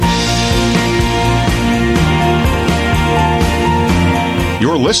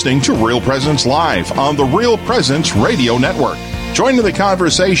You're listening to Real Presence Live on the Real Presence Radio Network. Join in the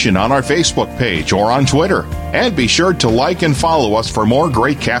conversation on our Facebook page or on Twitter. And be sure to like and follow us for more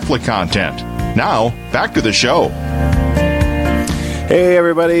great Catholic content. Now, back to the show. Hey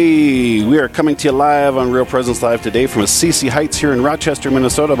everybody, we are coming to you live on Real Presence Live today from Assisi Heights here in Rochester,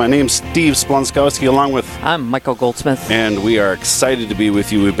 Minnesota. My name's Steve Splonskowski, along with... I'm Michael Goldsmith. And we are excited to be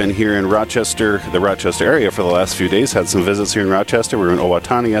with you. We've been here in Rochester, the Rochester area for the last few days, had some visits here in Rochester. We were in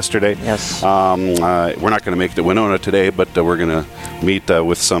Owatonna yesterday. Yes. We're not going to make it to Winona today, but we're going to meet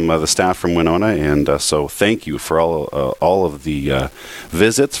with some of the staff from Winona, and so thank you for all of the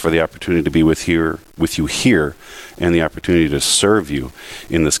visits, for the opportunity to be with you here, and the opportunity to serve you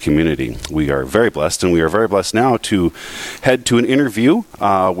in this community. We are very blessed, and we are very blessed now to head to an interview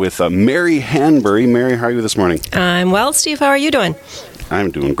with Mary Hanbury. Mary, how are you this morning? I'm well, Steve. How are you doing?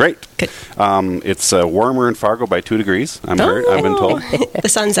 I'm doing great. Good. It's warmer in Fargo by 2 degrees. I've been told. The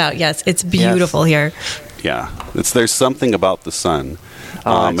sun's out, yes. It's beautiful here. Yeah. There's something about the sun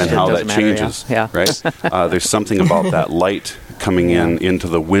and how that changes. Yeah. Right? There's something about that light coming into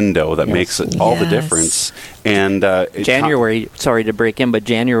the window that makes it all the difference. And January, sorry to break in, but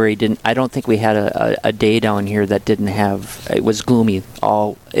January didn't. I don't think we had a day down here that didn't have. It was gloomy.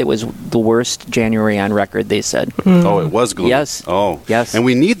 It was the worst January on record, they said. Oh, it was gloomy. Yes. Oh, yes. And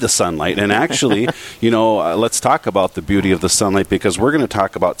we need the sunlight. And actually, let's talk about the beauty of the sunlight, because we're going to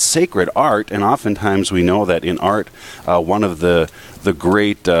talk about sacred art. And oftentimes we know that in art, one of the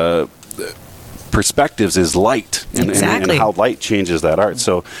great perspectives is light, and how light changes that art.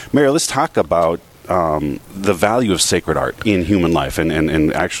 So, Mary, let's talk about the value of sacred art in human life,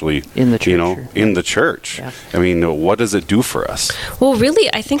 and actually in the church. In the church. Yeah. I mean, what does it do for us? Well, really,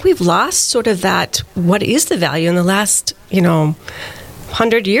 I think we've lost sort of that. What is the value in the last,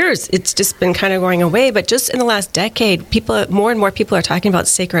 100 years? It's just been kind of going away. But just in the last decade, more and more people are talking about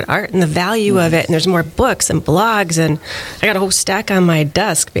sacred art and the value of it. And there's more books and blogs, and I got a whole stack on my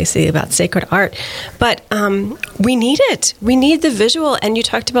desk basically about sacred art. But we need it. We need the visual. And you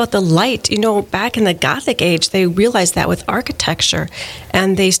talked about the light. Back in the Gothic age, they realized that with architecture,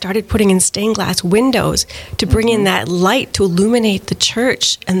 and they started putting in stained glass windows to bring in that light to illuminate the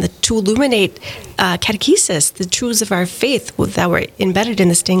church and to illuminate catechesis, the truths of our faith that were embedded in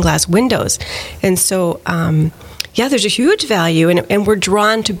the stained glass windows. And so, there's a huge value, and we're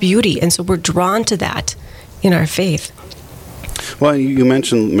drawn to beauty, and so we're drawn to that in our faith. Well, you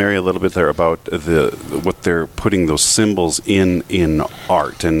mentioned, Mary, a little bit there about what they're putting those symbols in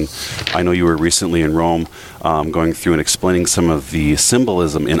art, and I know you were recently in Rome going through and explaining some of the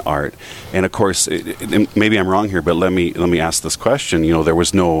symbolism in art. And of course, maybe I'm wrong here, but let me ask this question. There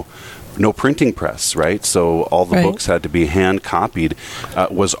was no printing press, right? So all the books had to be hand copied.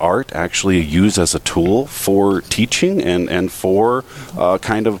 Was art actually used as a tool for teaching and for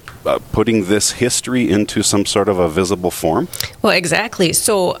kind of putting this history into some sort of a visible form? Well, exactly.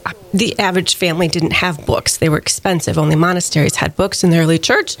 So the average family didn't have books. They were expensive. Only monasteries had books in the early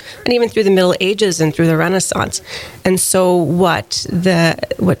church, and even through the Middle Ages and through the Renaissance. And so what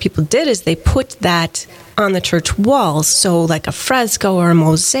people did is they put that on the church walls, so like a fresco or a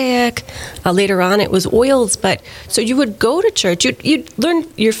mosaic. Later on, it was oils. But so you would go to church, you'd learn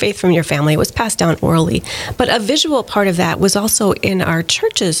your faith from your family. It was passed down orally. But a visual part of that was also in our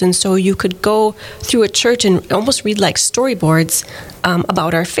churches, and so you could go through a church and almost read like storyboards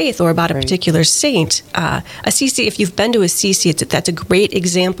about our faith or about a particular saint. Assisi, if you've been to Assisi, that's a great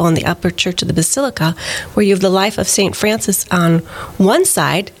example in the upper church of the Basilica, where you have the life of St. Francis on one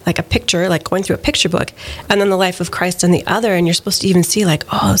side, like a picture, like going through a picture book, and then the life of Christ on the other, and you're supposed to even see like,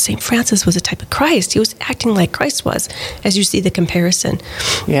 oh, St. Francis was a type of Christ. He was acting like Christ was, as you see the comparison.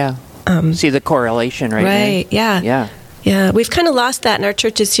 Yeah. See the correlation, right? Right, yeah. Yeah. Yeah, we've kind of lost that in our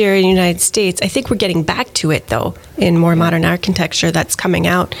churches here in the United States. I think we're getting back to it, though, in more modern architecture that's coming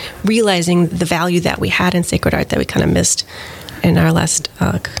out, realizing the value that we had in sacred art that we kind of missed in our last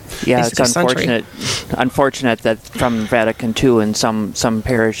it's unfortunate that from Vatican II and some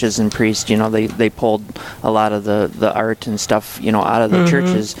parishes and priests, they pulled a lot of the art and stuff, out of the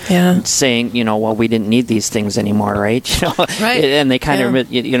churches, saying, well, we didn't need these things anymore, right? Right. And they kind of,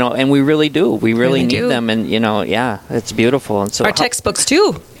 and we really do. We really need them, and it's beautiful. And so our textbooks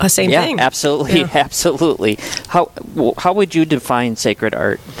too, same thing. Absolutely, absolutely. How would you define sacred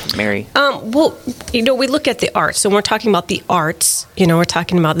art, Mary? Well, we look at the art. So when we're talking about the arts, we're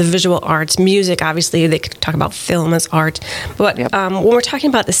talking about the visual arts, music, obviously, they could talk about film as art. But when we're talking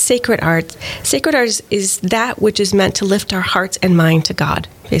about the sacred art is that which is meant to lift our hearts and mind to God,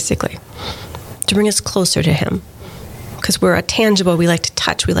 basically, to bring us closer to Him. because we're tangible, we like to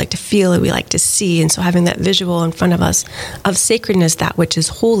touch, we like to feel it, we like to see. And so having that visual in front of us of sacredness, that which is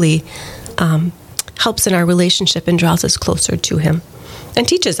holy, helps in our relationship and draws us closer to him and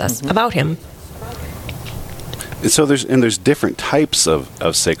teaches us about him. So there's different types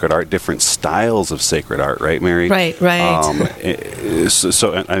of sacred art, different styles of sacred art, right, Mary? Right.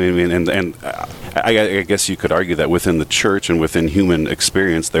 So I mean, and I guess you could argue that within the church and within human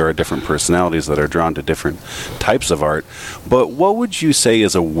experience, there are different personalities that are drawn to different types of art. But what would you say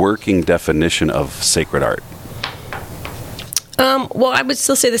is a working definition of sacred art? Well, I would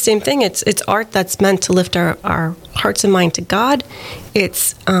still say the same thing. It's art that's meant to lift our hearts and mind to God.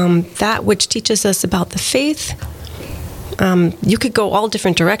 It's that which teaches us about the faith. You could go all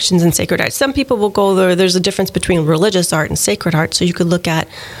different directions in sacred art. Some people will go there's a difference between religious art and sacred art. So you could look at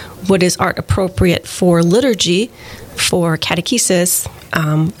what is art appropriate for liturgy, for catechesis,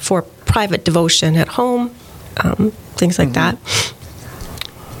 for private devotion at home, things like that.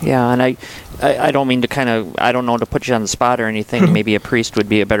 Yeah, and I don't mean to I don't know to put you on the spot or anything. Maybe a priest would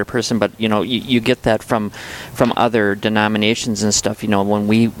be a better person, but you get that from other denominations and stuff. When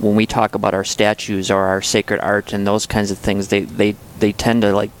we talk about our statues or our sacred art and those kinds of things, they tend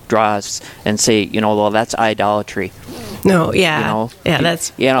to draw us and say, well, that's idolatry. No, yeah,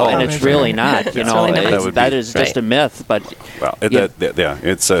 that's and it's really not. That is just a myth. But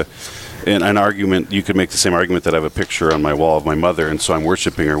it's a. In an argument, you could make the same argument that I have a picture on my wall of my mother, and so I'm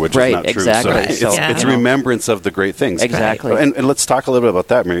worshiping her, which is not true. Exactly. So it's remembrance of the great things. Exactly. And let's talk a little bit about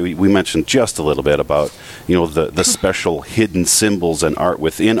that, Mary. We mentioned just a little bit about the special hidden symbols and art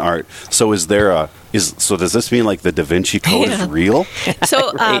within art. So so does this mean the Da Vinci Code is real?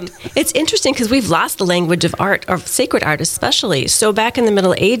 So it's interesting because we've lost the language of art, of sacred art especially. So back in the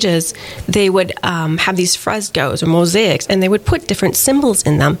Middle Ages, they would have these frescoes or mosaics, and they would put different symbols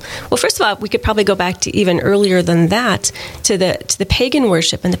in them. Well, first of all, we could probably go back to even earlier than that, to the pagan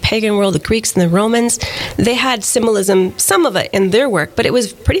worship and the pagan world, the Greeks and the Romans. They had symbolism, some of it in their work, but it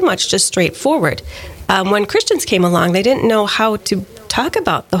was pretty much just straightforward. When Christians came along, they didn't know how to talk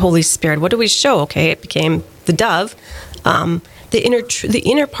about the Holy Spirit. What do we show? Okay, it became the dove, the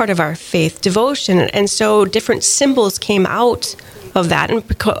inner part of our faith, devotion, and so different symbols came out of that, and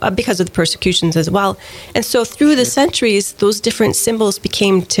because of the persecutions as well. And so through the centuries, those different symbols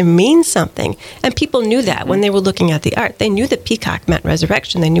became to mean something, and people knew that when they were looking at the art. They knew the peacock meant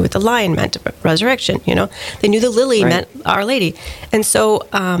resurrection. They knew what the lion meant resurrection. They knew the lily meant Our Lady, and so.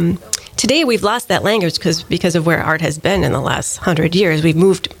 Today we've lost that language because of where art has been in the last 100 years. We've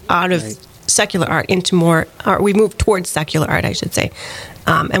moved out of secular art into more art. We moved towards secular art, I should say.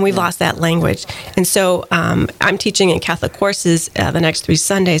 And we've lost that language. And so I'm teaching in Catholic courses the next 3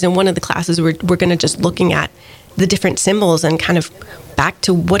 Sundays. And one of the classes we're going to just looking at the different symbols and kind of back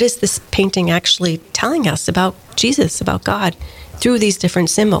to what is this painting actually telling us about Jesus, about God, through these different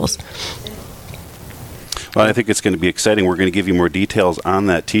symbols. Well, I think it's going to be exciting. We're going to give you more details on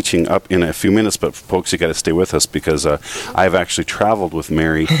that teaching up in a few minutes, but folks, you got to stay with us because I've actually traveled with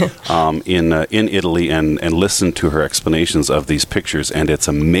Mary in Italy and listened to her explanations of these pictures, and it's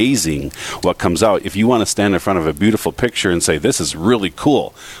amazing what comes out. If you want to stand in front of a beautiful picture and say, this is really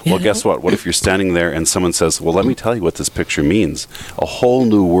cool, well, guess what? What if you're standing there and someone says, well, let me tell you what this picture means? A whole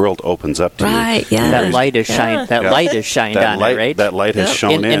new world opens up to you. Right, yeah. That light is shined. Light is shined on it, right? That light has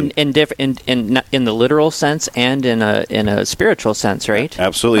shone in. In the literal sense and in a spiritual sense, right?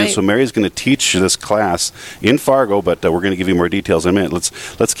 Absolutely. Right. So Mary's going to teach this class in Fargo, but we're going to give you more details in a minute.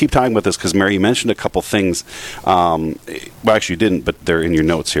 Let's keep talking about this because Mary, you mentioned a couple things. Well, actually you didn't, but they're in your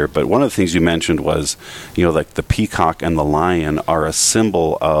notes here. But one of the things you mentioned was, the peacock and the lion are a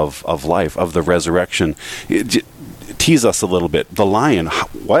symbol of life, of the resurrection. Tease us a little bit. The lion,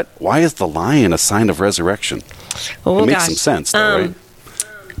 what? Why is the lion a sign of resurrection? Oh, it makes some sense, though, right?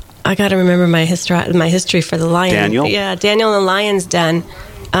 I got to remember my history for the lion. Daniel? Yeah, Daniel in the lion's den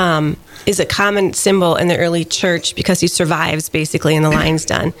is a common symbol in the early church because he survives basically in the lion's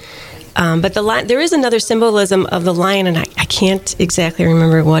den. But there is another symbolism of the lion, and I can't exactly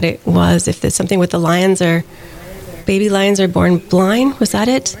remember what it was. If there's something with the lions baby lions are born blind. Was that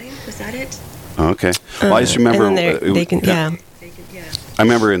it? Okay. Well, I just remember. I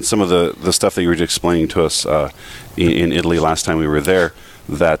remember in some of the stuff that you were explaining to us in Italy last time we were there.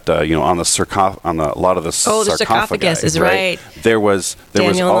 That on a lot of the sarcophagus is right. There was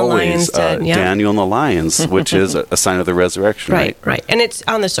always Daniel and the lions, which is a sign of the resurrection. Right. And it's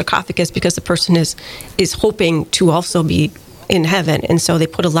on the sarcophagus because the person is hoping to also be in heaven. And so they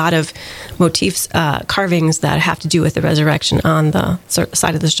put a lot of motifs, carvings that have to do with the resurrection on the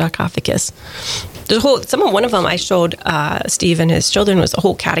side of the sarcophagus. There's one of them I showed Steve and his children was a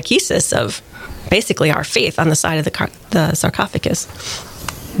whole catechesis of basically our faith on the side of the sarcophagus.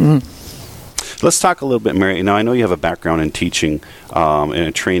 Let's talk a little bit, Mary. Now, I know you have a background in teaching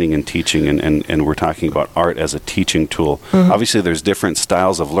and training in teaching, and we're talking about art as a teaching tool. Obviously, there's different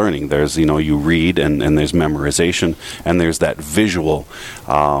styles of learning. There's, you read, and there's memorization, and there's that visual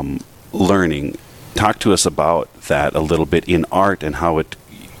learning. Talk to us about that a little bit in art and how it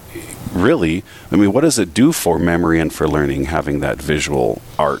really, what does it do for memory and for learning, having that visual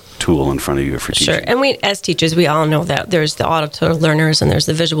art tool in front of you for teaching? Sure. And we, as teachers, we all know that there's the auditory learners and there's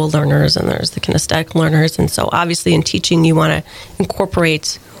the visual learners and there's the kinesthetic learners. And so obviously in teaching, you want to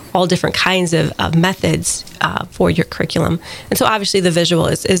incorporate all different kinds of methods for your curriculum. And so obviously the visual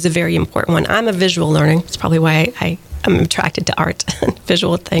is a very important one. I'm a visual learner. It's probably why I'm attracted to art and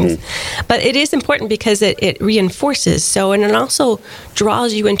visual things. But it is important because it reinforces. And it also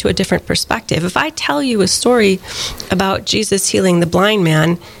draws you into a different perspective. If I tell you a story about Jesus healing the blind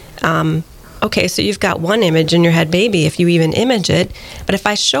man, okay, so you've got one image in your head, maybe, if you even image it. But if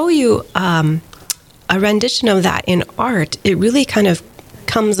I show you a rendition of that in art, it really kind of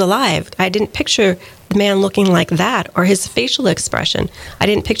comes alive. I didn't picture the man looking like that or his facial expression. I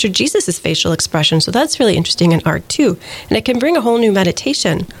didn't picture Jesus's facial expression. So that's really interesting in art too. And it can bring a whole new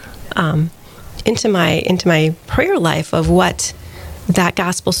meditation into my prayer life of what that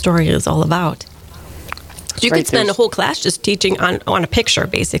gospel story is all about. So you could spend a whole class just teaching on a picture,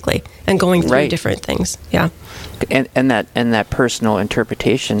 basically, and going through different things. Yeah, and that personal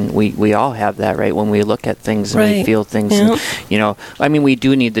interpretation, we all have that, right? When we look at things and we feel things, and, we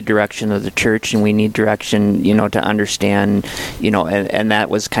do need the direction of the church, and we need direction, to understand, and that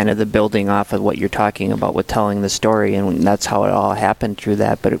was kind of the building off of what you're talking about with telling the story, and that's how it all happened through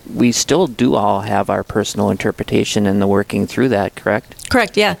that. But we still do all have our personal interpretation and the working through that, correct?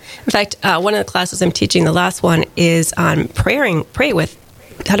 Correct, yeah. In fact, one of the classes I'm teaching, the last one, is on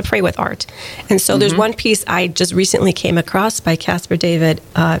how to pray with art. And so there's one piece I just recently came across by Caspar David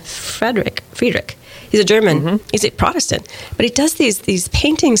Friedrich. He's a German. He's a Protestant. But he does these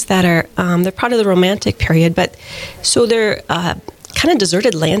paintings that are, they're part of the Romantic period, but so they're kind of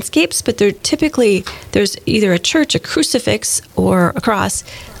deserted landscapes, but they're typically, there's either a church, a crucifix, or a cross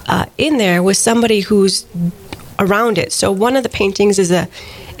in there with somebody who's around it. So one of the paintings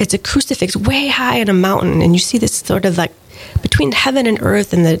it's a crucifix way high on a mountain, and you see this sort of like between heaven and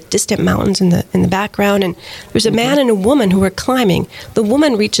earth and the distant mountains in the background, and there's a man and a woman who are climbing. The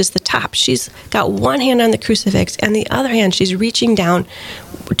woman reaches the top. She's got one hand on the crucifix, and the other hand she's reaching down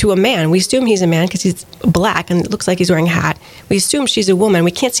to a man. We assume he's a man because he's black and it looks like he's wearing a hat. We assume she's a woman.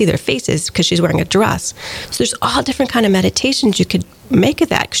 We can't see their faces because she's wearing a dress. So there's all different kind of meditations you could make of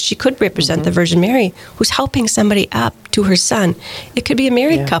that, because she could represent the Virgin Mary who's helping somebody up to her son. It could be a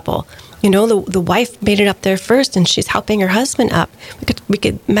married couple. The wife made it up there first, and she's helping her husband up. We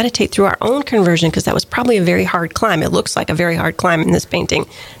could meditate through our own conversion, because that was probably a very hard climb. It looks like a very hard climb in this painting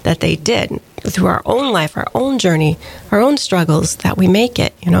that they did. Through our own life, our own journey, our own struggles, that we make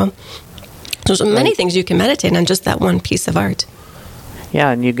it, So there's many things you can meditate on just that one piece of art.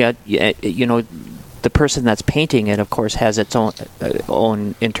 Yeah, and you got, the person that's painting it, of course, has its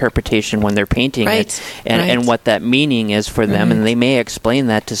own interpretation when they're painting it, and what that meaning is for them, and they may explain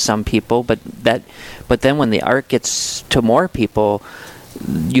that to some people, but then when the art gets to more people,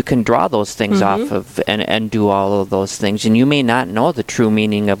 you can draw those things off of and do all of those things, and you may not know the true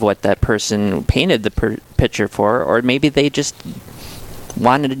meaning of what that person painted the picture for, or maybe they just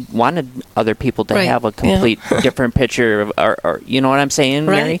wanted other people to have a complete different picture of, or you know what I'm saying,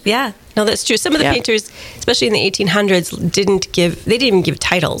 Mary? Yeah. No, that's true. Some of the painters, especially in the 1800s, didn't even give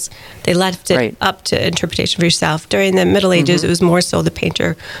titles. They left it up to interpretation for yourself. During the Middle Ages, it was more so the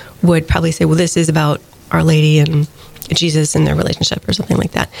painter would probably say, well, this is about Our Lady and Jesus and their relationship or something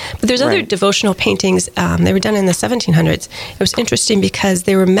like that. But there's other devotional paintings. They were done in the 1700s. It was interesting because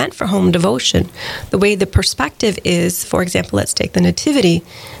they were meant for home devotion. The way the perspective is, for example, let's take the Nativity,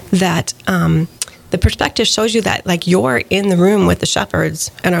 that the perspective shows you that like you're in the room with the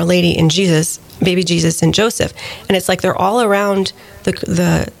shepherds and Our Lady and Jesus, baby Jesus and Joseph. And it's like they're all around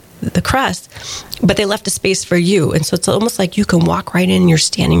the crest, but they left a space for you. And so it's almost like you can walk right in and you're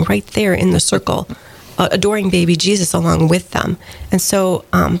standing right there in the circle, adoring baby Jesus along with them. And so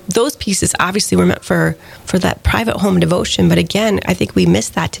those pieces obviously were meant for that private home devotion. But again, I think we miss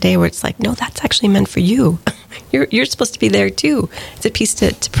that today, where it's like, no, that's actually meant for you. You're supposed to be there too. It's a piece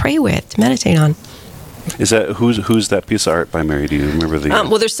to pray with, to meditate on. Is that who's that piece of art by Mary? Do you remember the?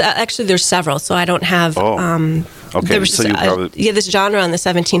 Well, there's several, so I don't have Okay, there was so you probably... this genre in the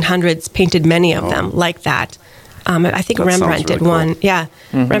 1700s painted many of them like that. I think Rembrandt did one. Cool. Yeah,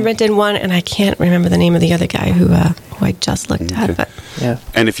 Rembrandt did one, and I can't remember the name of the other guy who I just looked at. But. Yeah.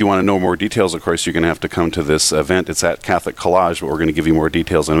 And if you want to know more details, of course, you're going to have to come to this event. It's at Catholic Collage, but we're going to give you more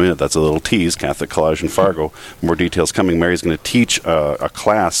details in a minute. That's a little tease. Catholic Collage in Fargo. More details coming. Mary's going to teach a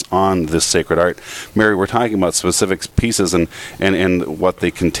class on this sacred art. Mary, we're talking about specific pieces and what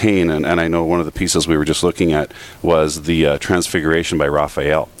they contain. And I know one of the pieces we were just looking at was the Transfiguration by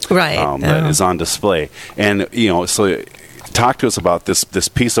Raphael. Right. That is on display. And, so... Talk to us about this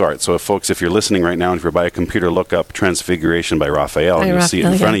piece of art. So, if you're listening right now, and if you're by a computer, look up Transfiguration by Raphael, and you'll see it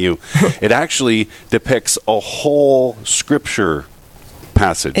in front of you. It actually depicts a whole scripture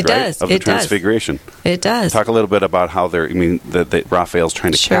passage, of the Transfiguration. It does. Talk a little bit about how that Raphael's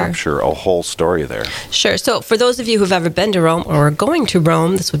trying to capture a whole story there. Sure. So for those of you who've ever been to Rome or are going to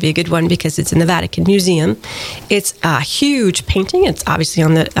Rome, this would be a good one because it's in the Vatican Museum. It's a huge painting. It's obviously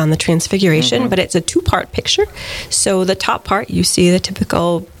on the Transfiguration, but it's a two-part picture. So the top part, you see the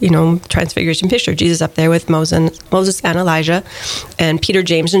typical, Transfiguration picture. Jesus up there with Moses and Elijah, and Peter,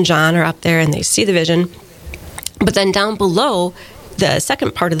 James, and John are up there, and they see the vision. But then down below, the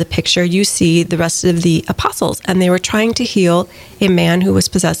second part of the picture, you see the rest of the apostles, and they were trying to heal a man who was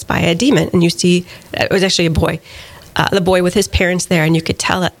possessed by a demon. And you see, it was actually a boy, the boy with his parents there, and you could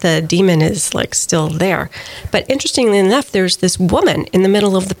tell that the demon is still there. But interestingly enough, there's this woman in the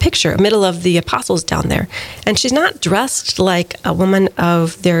middle of the picture, middle of the apostles down there, and she's not dressed like a woman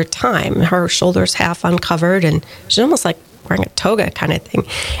of their time. Her shoulders half uncovered, and she's almost like wearing a toga kind of thing.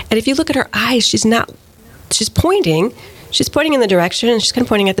 And if you look at her eyes, she's pointing. She's pointing in the direction, and she's kind of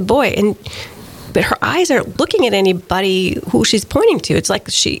pointing at the boy. But her eyes aren't looking at anybody who she's pointing to. It's like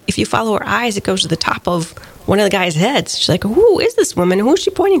if you follow her eyes, it goes to the top of one of the guys' heads. She's like, who is this woman? Who is she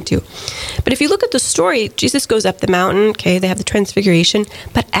pointing to? But if you look at the story, Jesus goes up the mountain. Okay, they have the Transfiguration.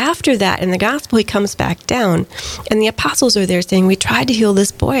 But after that, in the gospel, he comes back down. And the apostles are there saying, we tried to heal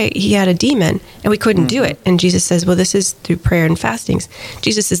this boy. He had a demon, and we couldn't do it. And Jesus says, well, this is through prayer and fastings.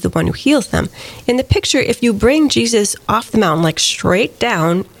 Jesus is the one who heals them. In the picture, if you bring Jesus off the mountain, straight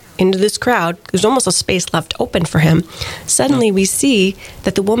down into this crowd, there's almost a space left open for him. Suddenly we see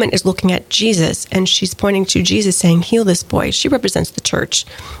that the woman is looking at Jesus, and she's pointing to Jesus saying, heal this boy. She represents the church,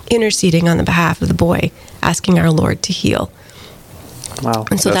 interceding on the behalf of the boy, asking our Lord to heal. Wow.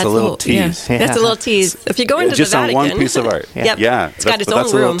 And so that's a little tease. Yeah. That's a little tease. If you go into just the Vatican... on one piece of art. Yeah. It's got its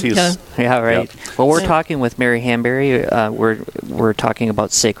own room. Yeah, right. Yep. Well, we're talking with Mary Hanbury. We're talking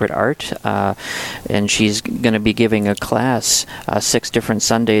about sacred art, and she's going to be giving a class 6 different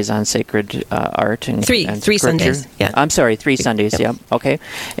Sundays on sacred art. And three Sundays. Yeah. I'm sorry, 3 Sundays. Yep. Yeah. Okay.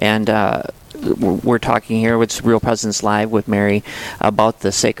 And... we're talking here with Real Presence Live with Mary about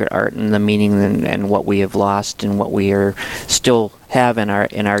the sacred art and the meaning and what we have lost and what we are still have in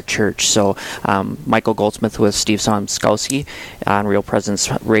our church. So Michael Goldsmith with Steve Somskowski on Real Presence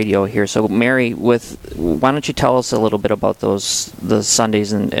Radio here. So Mary, why don't you tell us a little bit about the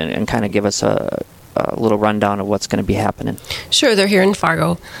Sundays and kind of give us a little rundown of what's going to be happening? Sure, they're here in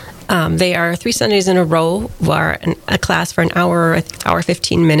Fargo. They are 3 Sundays in a row, a class for an hour, I think it's hour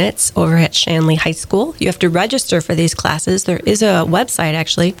 15 minutes over at Shanley High School. You have to register for these classes. There is a website,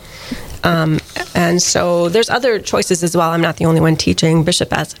 actually. And so there's other choices as well. I'm not the only one teaching. Bishop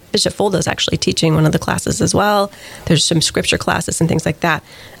Folda is actually teaching one of the classes as well. There's some scripture classes and things like that.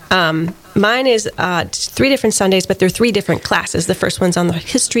 Mine is 3 different Sundays, but they're 3 different classes. The first one's on the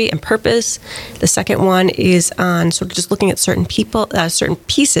history and purpose. The second one is on sort of just looking at certain people, certain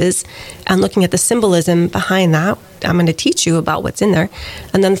pieces, and looking at the symbolism behind that. I'm going to teach you about what's in there.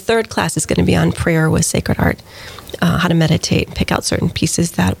 And then the third class is going to be on prayer with sacred art, how to meditate and pick out certain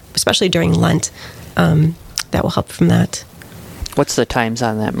pieces that, especially during Lent, that will help from that. What's the times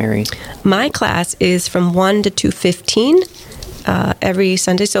on that, Mary? My class is from 1 to 2:15. Every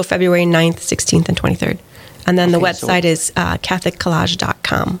Sunday, so February 9th, 16th, and 23rd. And then the website is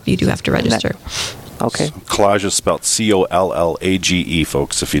CatholicCollage.com. You do have to register. Okay. So collage is spelled COLLAGE,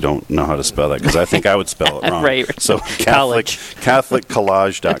 folks, if you don't know how to spell that, because I think I would spell it wrong. Right. So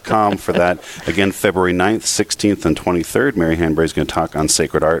CatholicCollage.com for that. Again, February 9th, 16th, and 23rd. Mary Hanbury is going to talk on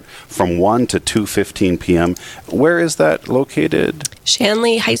sacred art from 1 to 2:15 p.m. Where is that located?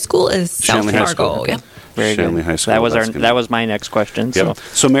 Shanley High School is South Fargo. Yep. Very good. High School. That was my next question. Yep.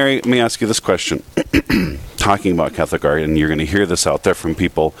 So Mary, let me ask you this question. Talking about Catholic art, and you're going to hear this out there from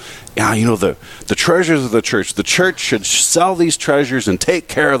people. Yeah, the treasures of the church. The church should sell these treasures and take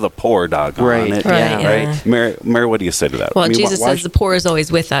care of the poor, doggone it. Right. Mary, what do you say to that? Well, Jesus says the poor is always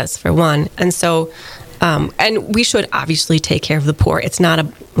with us, for one. And so, and we should obviously take care of the poor. It's not a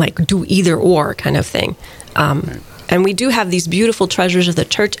do either or kind of thing. And we do have these beautiful treasures of the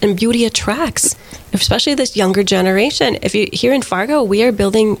church, and beauty attracts, especially this younger generation. If you here in Fargo, we are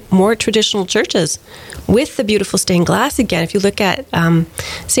building more traditional churches with the beautiful stained glass again. If you look at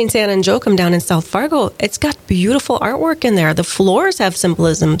St. Anna and Joachim down in South Fargo, it's got beautiful artwork in there. The floors have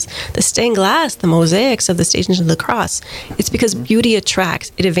symbolisms, the stained glass, the mosaics of the Stations of the Cross. It's because beauty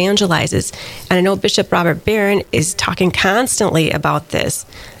attracts, it evangelizes. And I know Bishop Robert Barron is talking constantly about this.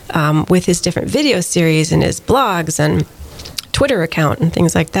 With his different video series and his blogs and Twitter account and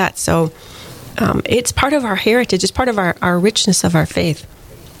things like that. So it's part of our heritage. It's part of our richness of our faith.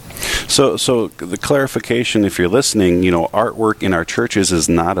 So the clarification, if you're listening, artwork in our churches is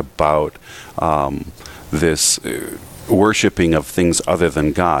not about this worshiping of things other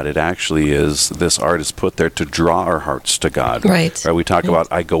than God. It actually is, this art is put there to draw our hearts to God. Right. We talk about,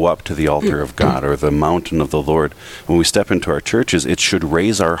 I go up to the altar of God, or the mountain of the Lord. When we step into our churches, it should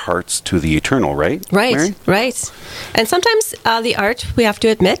raise our hearts to the eternal, right? Right, Mary? right. And sometimes the art, we have to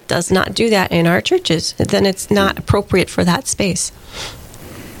admit, does not do that in our churches. Then it's not appropriate for that space.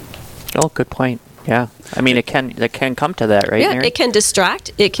 Oh, good point. Yeah. I mean, it can come to that, right, Yeah, Mary? it can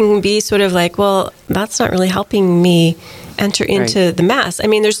distract. It can be sort of like, well, that's not really helping me enter into the Mass. I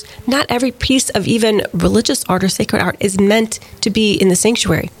mean, there's not every piece of even religious art or sacred art is meant to be in the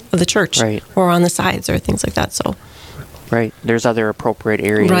sanctuary of the church or on the sides or things like that. So, right. There's other appropriate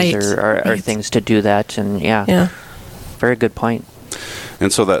areas or things to do that. And, yeah. Very good point.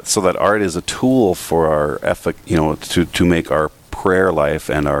 And so that art is a tool for our ethic, to make our prayer life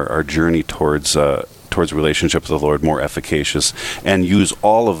and our journey towards relationship with the Lord more efficacious, and use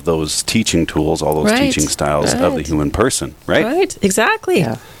all of those teaching tools, all those teaching styles of the human person, right? Right, exactly.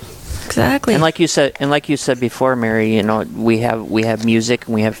 Yeah. Exactly. And like you said before, Mary, we have music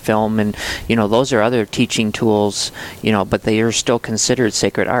and we have film, and those are other teaching tools, but they are still considered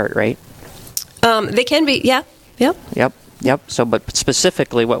sacred art, right? They can be, yeah. Yep. So, but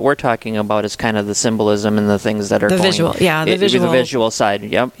specifically, what we're talking about is kind of the symbolism and the things that are the visual side.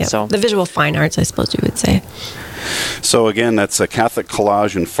 Yep. So the visual fine arts, I suppose you would say. So again, that's a Catholic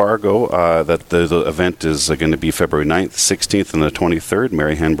Collage in Fargo. That the event is going to be February 9th, 16th, and the 23rd.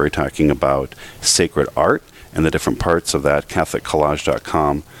 Mary Hanbury talking about sacred art and the different parts of that.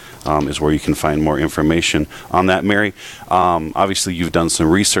 CatholicCollage.com is where you can find more information on that. Mary, obviously you've done some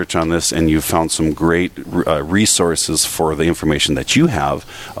research on this and you've found some great resources for the information that you have.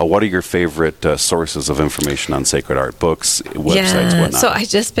 What are your favorite sources of information on sacred art? Books, websites, whatnot? So I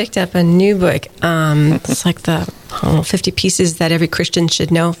just picked up a new book. It's like the 50 pieces that every Christian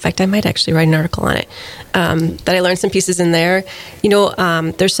should know. In fact, I might actually write an article on it. That I learned some pieces in there.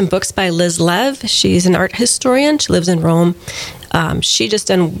 There's some books by Liz Lev. She's an art historian. She lives in Rome. She just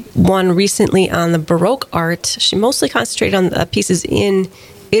done one recently on the Baroque art. She mostly concentrated on the pieces in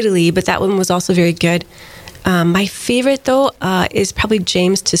Italy, but that one was also very good. My favorite, though, is probably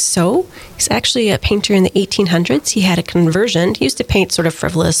James Tissot. He's actually a painter in the 1800s. He had a conversion. He used to paint sort of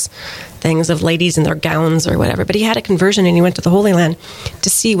frivolous things of ladies in their gowns or whatever, but he had a conversion and he went to the Holy Land to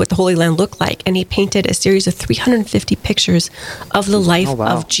see what the Holy Land looked like, and he painted a series of 350 pictures of the life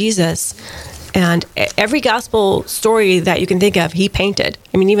of Jesus. And every gospel story that you can think of, he painted.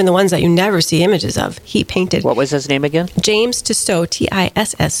 I mean, even the ones that you never see images of, he painted. What was his name again? James Tissot, Tissot.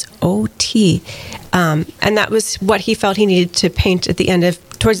 And that was what he felt he needed to paint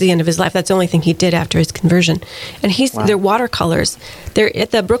towards the end of his life. That's the only thing he did after his conversion. And they're watercolors. They're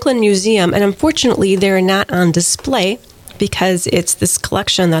at the Brooklyn Museum, and unfortunately, they're not on display because it's this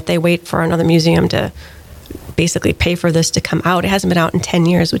collection that they wait for another museum to basically pay for this to come out. It hasn't been out in 10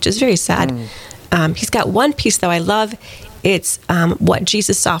 years, which is very sad. He's got one piece, though, I love. It's what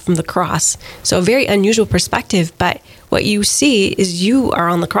Jesus saw from the cross. So a very unusual perspective, but what you see is you are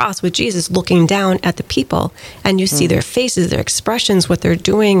on the cross with Jesus looking down at the people, and you see their faces, their expressions, what they're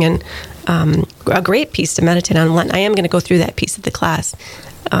doing, and a great piece to meditate on. I am going to go through that piece of the class.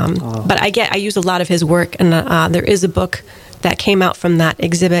 But I use a lot of his work, and there is a book that came out from that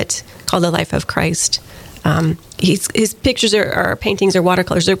exhibit called The Life of Christ. His pictures or paintings or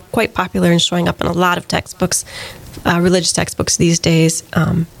watercolors are quite popular and showing up in a lot of textbooks, religious textbooks these days,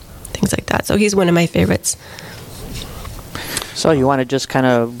 things like that. So he's one of my favorites. So you want to just kind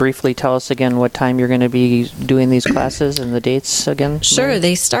of briefly tell us again what time you're going to be doing these classes and the dates again? Sure.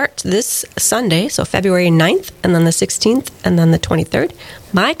 They start this Sunday, so February 9th, and then the 16th, and then the 23rd.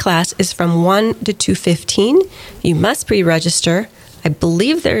 My class is from 1 to 2:15. You must pre-register. I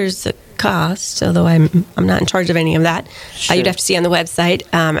believe there's a cost, although I'm not in charge of any of that. Sure. You'd have to see on the website.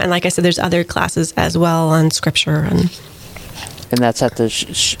 And like I said, there's other classes as well on Scripture. And that's at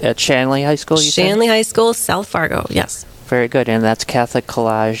the at Shanley High School, you Shanley High School, South Fargo, yes. Very good. And that's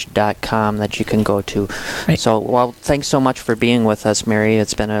CatholicCollage.com that you can go to. Right. So, well, thanks so much for being with us, Mary.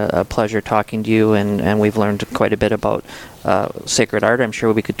 It's been a pleasure talking to you, and we've learned quite a bit about sacred art. I'm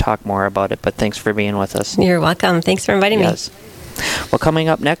sure we could talk more about it, but thanks for being with us. You're welcome. Thanks for inviting me. Well, coming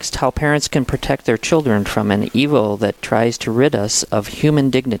up next, how parents can protect their children from an evil that tries to rid us of human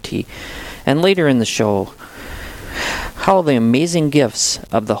dignity. And later in the show, how the amazing gifts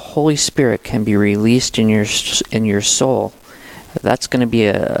of the Holy Spirit can be released in your soul. That's going to be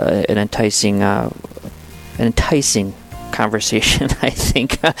an enticing conversation, I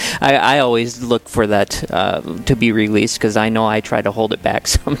think. I always look for that to be released, because I know I try to hold it back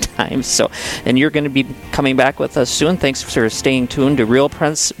sometimes. So, and you're going to be coming back with us soon. Thanks for staying tuned to Real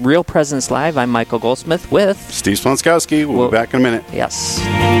Presence Live. I'm Michael Goldsmith with Steve Splonskowski. We'll be back in a minute. Yes.